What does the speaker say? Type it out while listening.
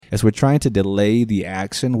is we're trying to delay the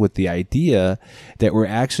action with the idea that we're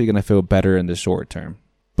actually going to feel better in the short term.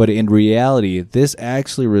 But in reality, this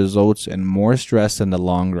actually results in more stress in the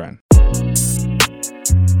long run.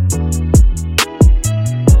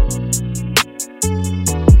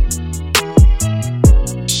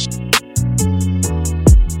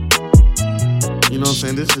 You know what I'm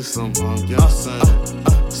saying? This is some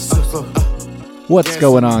What's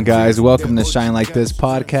going on, guys? Welcome to Shine Like This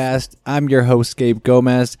podcast. I'm your host, Gabe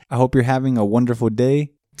Gomez. I hope you're having a wonderful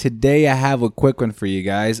day. Today, I have a quick one for you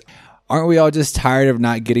guys. Aren't we all just tired of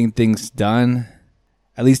not getting things done?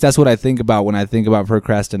 At least that's what I think about when I think about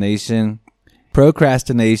procrastination.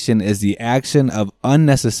 Procrastination is the action of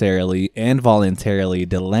unnecessarily and voluntarily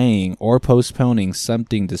delaying or postponing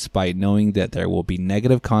something despite knowing that there will be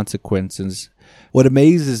negative consequences. What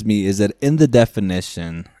amazes me is that in the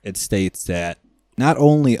definition, it states that not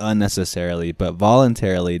only unnecessarily, but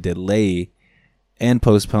voluntarily delay and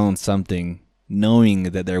postpone something knowing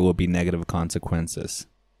that there will be negative consequences.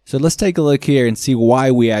 So let's take a look here and see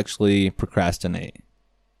why we actually procrastinate.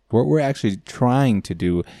 What we're actually trying to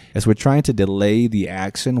do is we're trying to delay the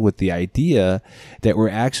action with the idea that we're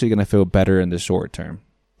actually going to feel better in the short term.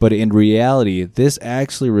 But in reality, this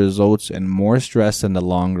actually results in more stress in the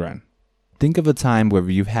long run. Think of a time where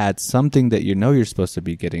you've had something that you know you're supposed to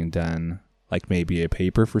be getting done, like maybe a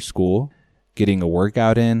paper for school, getting a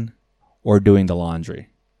workout in, or doing the laundry.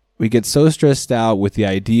 We get so stressed out with the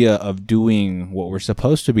idea of doing what we're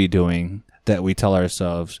supposed to be doing that we tell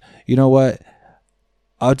ourselves, you know what?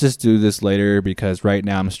 I'll just do this later because right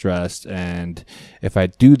now I'm stressed. And if I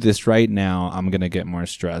do this right now, I'm going to get more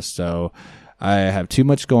stressed. So I have too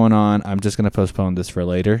much going on. I'm just going to postpone this for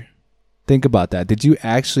later. Think about that. Did you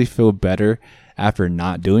actually feel better after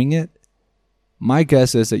not doing it? My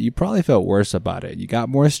guess is that you probably felt worse about it. You got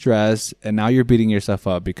more stress and now you're beating yourself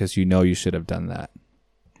up because you know you should have done that.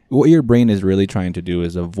 What your brain is really trying to do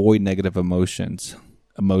is avoid negative emotions.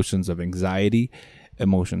 Emotions of anxiety,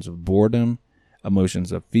 emotions of boredom,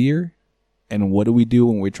 emotions of fear. And what do we do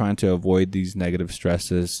when we're trying to avoid these negative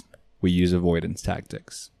stresses? We use avoidance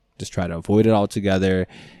tactics. Just try to avoid it altogether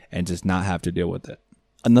and just not have to deal with it.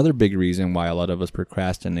 Another big reason why a lot of us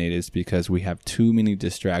procrastinate is because we have too many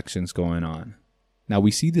distractions going on. Now,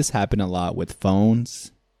 we see this happen a lot with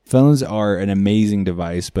phones. Phones are an amazing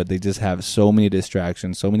device, but they just have so many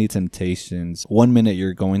distractions, so many temptations. 1 minute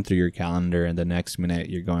you're going through your calendar and the next minute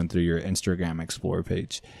you're going through your Instagram Explore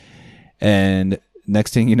page. And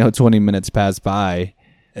next thing you know, 20 minutes pass by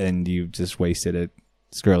and you've just wasted it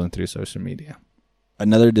scrolling through social media.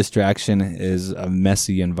 Another distraction is a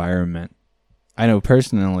messy environment. I know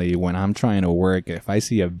personally when I'm trying to work, if I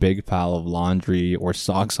see a big pile of laundry or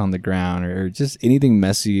socks on the ground or just anything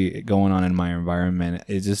messy going on in my environment,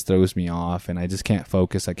 it just throws me off and I just can't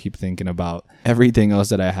focus. I keep thinking about everything else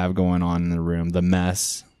that I have going on in the room, the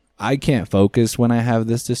mess. I can't focus when I have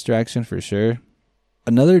this distraction for sure.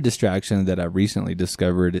 Another distraction that I recently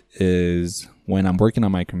discovered is when I'm working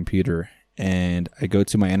on my computer and I go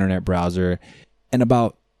to my internet browser and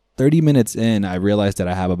about 30 minutes in, I realized that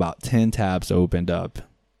I have about 10 tabs opened up.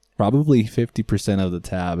 Probably 50% of the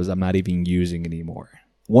tabs I'm not even using anymore.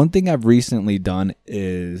 One thing I've recently done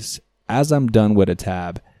is as I'm done with a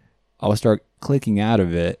tab, I'll start clicking out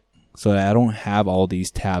of it so that I don't have all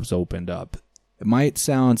these tabs opened up. It might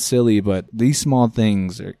sound silly, but these small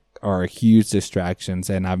things are huge distractions,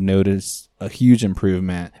 and I've noticed a huge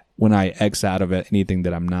improvement when I X out of it anything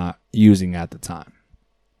that I'm not using at the time.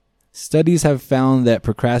 Studies have found that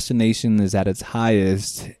procrastination is at its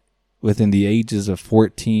highest within the ages of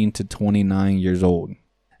 14 to 29 years old.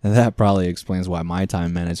 And that probably explains why my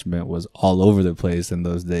time management was all over the place in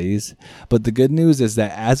those days. But the good news is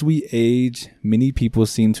that as we age, many people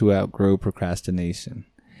seem to outgrow procrastination.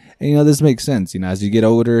 And this makes sense. As you get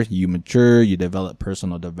older, you mature, you develop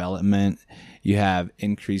personal development, you have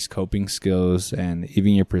increased coping skills, and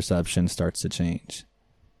even your perception starts to change.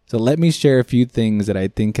 So let me share a few things that I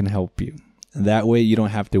think can help you. That way you don't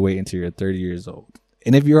have to wait until you're 30 years old.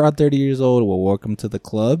 And if you're 30 years old, well, welcome to the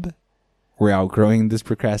club. We're outgrowing this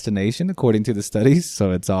procrastination according to the studies,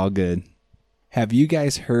 so it's all good. Have you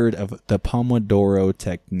guys heard of the Pomodoro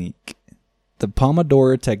technique? The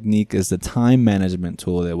Pomodoro technique is the time management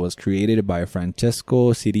tool that was created by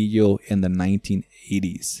Francesco Cirillo in the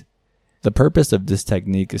 1980s. The purpose of this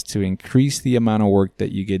technique is to increase the amount of work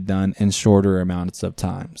that you get done in shorter amounts of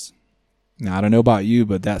times. Now, I don't know about you,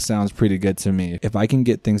 but that sounds pretty good to me. If I can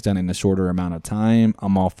get things done in a shorter amount of time,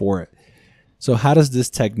 I'm all for it. So how does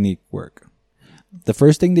this technique work? The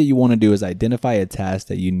first thing that you want to do is identify a task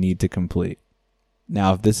that you need to complete.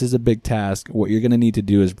 Now, if this is a big task, what you're going to need to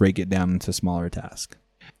do is break it down into smaller tasks.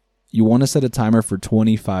 You want to set a timer for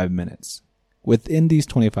 25 minutes. Within these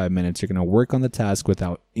 25 minutes, you're going to work on the task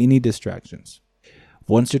without any distractions.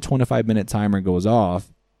 Once your 25-minute timer goes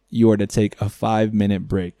off, you are to take a 5-minute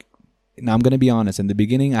break. Now, I'm going to be honest. In the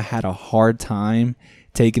beginning, I had a hard time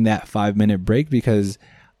taking that 5-minute break because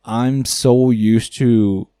I'm so used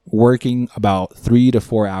to working about 3 to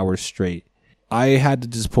 4 hours straight. I had to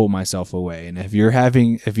just pull myself away. And if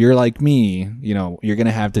you're like me, you're going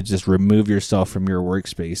to have to just remove yourself from your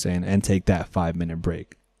workspace and take that 5-minute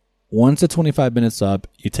break. Once the 25 minutes up,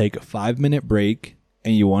 you take a 5-minute break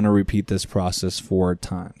and you want to repeat this process 4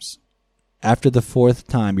 times. After the 4th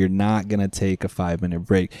time, you're not going to take a 5-minute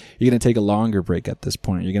break. You're going to take a longer break at this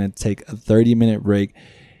point. You're going to take a 30-minute break.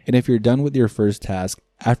 And if you're done with your first task,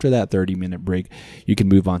 after that 30-minute break, you can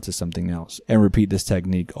move on to something else and repeat this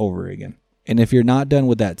technique over again. And if you're not done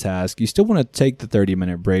with that task, you still want to take the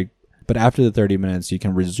 30-minute break, but after the 30 minutes, you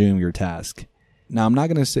can resume your task. Now, I'm not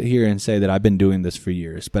going to sit here and say that I've been doing this for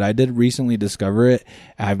years, but I did recently discover it.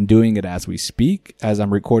 I'm doing it as we speak. As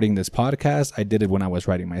I'm recording this podcast, I did it when I was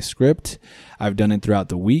writing my script. I've done it throughout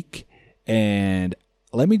the week. And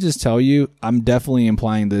let me just tell you, I'm definitely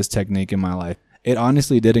applying this technique in my life. It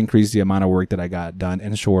honestly did increase the amount of work that I got done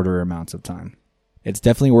in shorter amounts of time. It's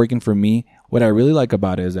definitely working for me. What I really like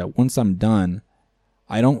about it is that once I'm done,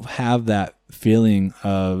 I don't have that feeling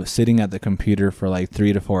of sitting at the computer for like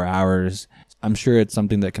 3 to 4 hours. I'm sure it's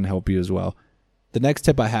something that can help you as well. The next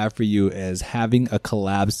tip I have for you is having a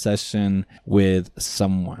collab session with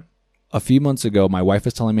someone. A few months ago, my wife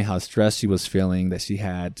was telling me how stressed she was feeling, that she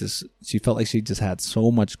felt like she just had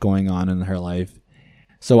so much going on in her life.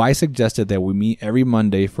 So I suggested that we meet every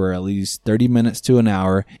Monday for at least 30 minutes to an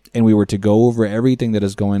hour, and we were to go over everything that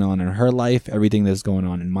is going on in her life, everything that's going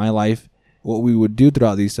on in my life. What we would do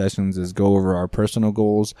throughout these sessions is go over our personal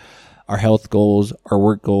goals, our health goals, our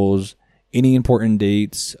work goals, any important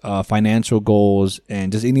dates, financial goals,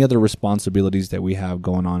 and just any other responsibilities that we have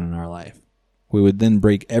going on in our life. We would then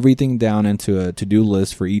break everything down into a to-do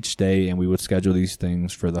list for each day, and we would schedule these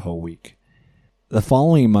things for the whole week. The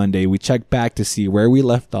following Monday, we checked back to see where we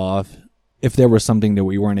left off. If there was something that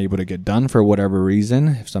we weren't able to get done for whatever reason,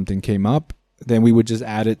 if something came up, then we would just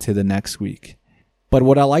add it to the next week. But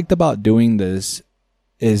what I liked about doing this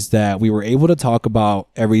is that we were able to talk about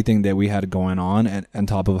everything that we had going on and on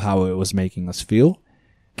top of how it was making us feel.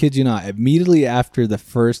 Kid you not, immediately after the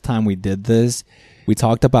first time we did this, we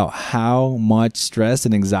talked about how much stress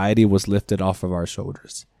and anxiety was lifted off of our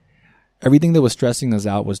shoulders. Everything that was stressing us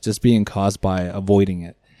out was just being caused by avoiding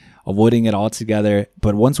it altogether.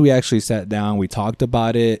 But once we actually sat down, we talked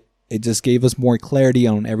about it, it just gave us more clarity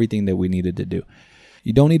on everything that we needed to do.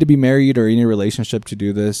 You don't need to be married or in a relationship to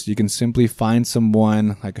do this. You can simply find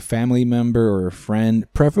someone like a family member or a friend,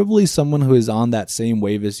 preferably someone who is on that same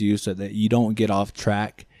wave as you so that you don't get off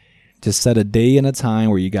track. Just set a day and a time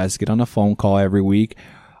where you guys get on a phone call every week.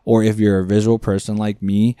 Or if you're a visual person like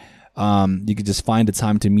me, you could just find a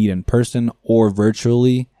time to meet in person or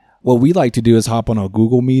virtually. What we like to do is hop on a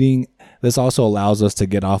Google meeting. This also allows us to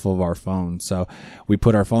get off of our phone. So we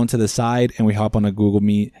put our phone to the side and we hop on a Google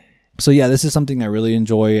Meet. So yeah, this is something I really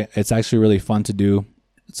enjoy. It's actually really fun to do.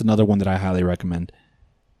 It's another one that I highly recommend.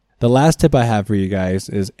 The last tip I have for you guys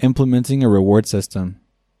is implementing a reward system.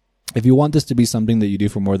 If you want this to be something that you do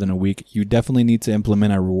for more than a week, you definitely need to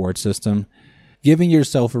implement a reward system. Giving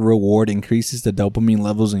yourself a reward increases the dopamine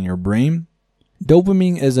levels in your brain.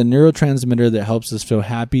 Dopamine is a neurotransmitter that helps us feel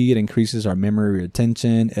happy. It increases our memory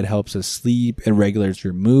retention. It helps us sleep. It regulates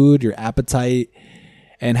your mood, your appetite.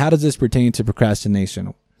 And how does this pertain to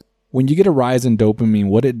procrastination? When you get a rise in dopamine,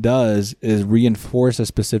 what it does is reinforce a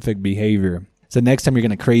specific behavior. So next time you're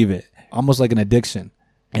going to crave it, almost like an addiction.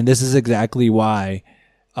 And this is exactly why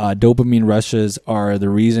dopamine rushes are the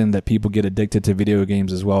reason that people get addicted to video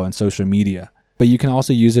games as well and social media. But you can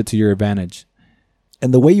also use it to your advantage.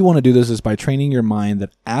 And the way you want to do this is by training your mind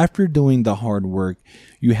that after doing the hard work,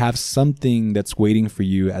 you have something that's waiting for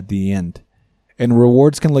you at the end. And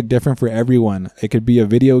rewards can look different for everyone. It could be a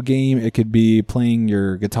video game. It could be playing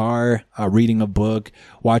your guitar, reading a book,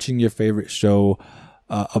 watching your favorite show,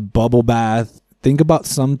 a bubble bath. Think about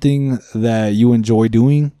something that you enjoy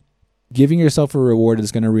doing. Giving yourself a reward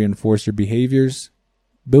is going to reinforce your behaviors.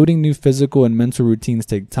 Building new physical and mental routines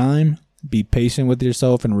take time. Be patient with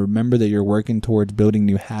yourself and remember that you're working towards building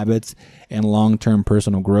new habits and long-term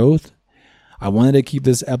personal growth. I wanted to keep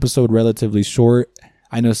this episode relatively short.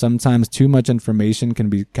 I know sometimes too much information can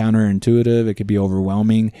be counterintuitive. It could be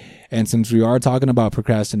overwhelming. And since we are talking about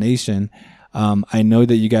procrastination, I know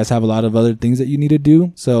that you guys have a lot of other things that you need to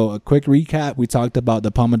do. So a quick recap. We talked about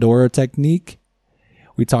the Pomodoro technique.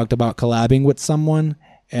 We talked about collabing with someone.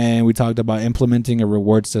 and we talked about implementing a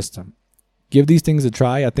reward system. Give these things a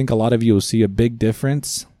try. I think a lot of you will see a big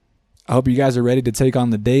difference. I hope you guys are ready to take on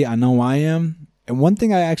the day. I know I am. And one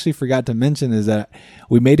thing I actually forgot to mention is that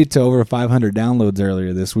we made it to over 500 downloads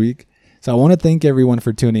earlier this week. So I want to thank everyone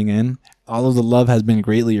for tuning in. All of the love has been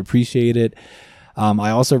greatly appreciated.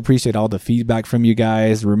 I also appreciate all the feedback from you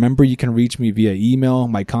guys. Remember, you can reach me via email.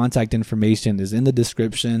 My contact information is in the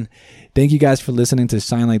description. Thank you guys for listening to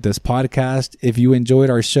Shine Like This podcast. If you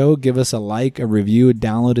enjoyed our show, give us a like, a review,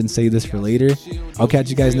 download, and save this for later. I'll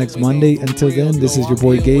catch you guys next Monday. Until then, this is your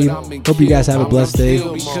boy Gabe. Hope you guys have a blessed day.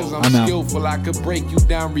 I'm out. I could break you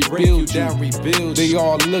down, rebuild you. They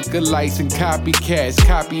all look alike and copycats.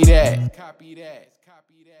 Copy that.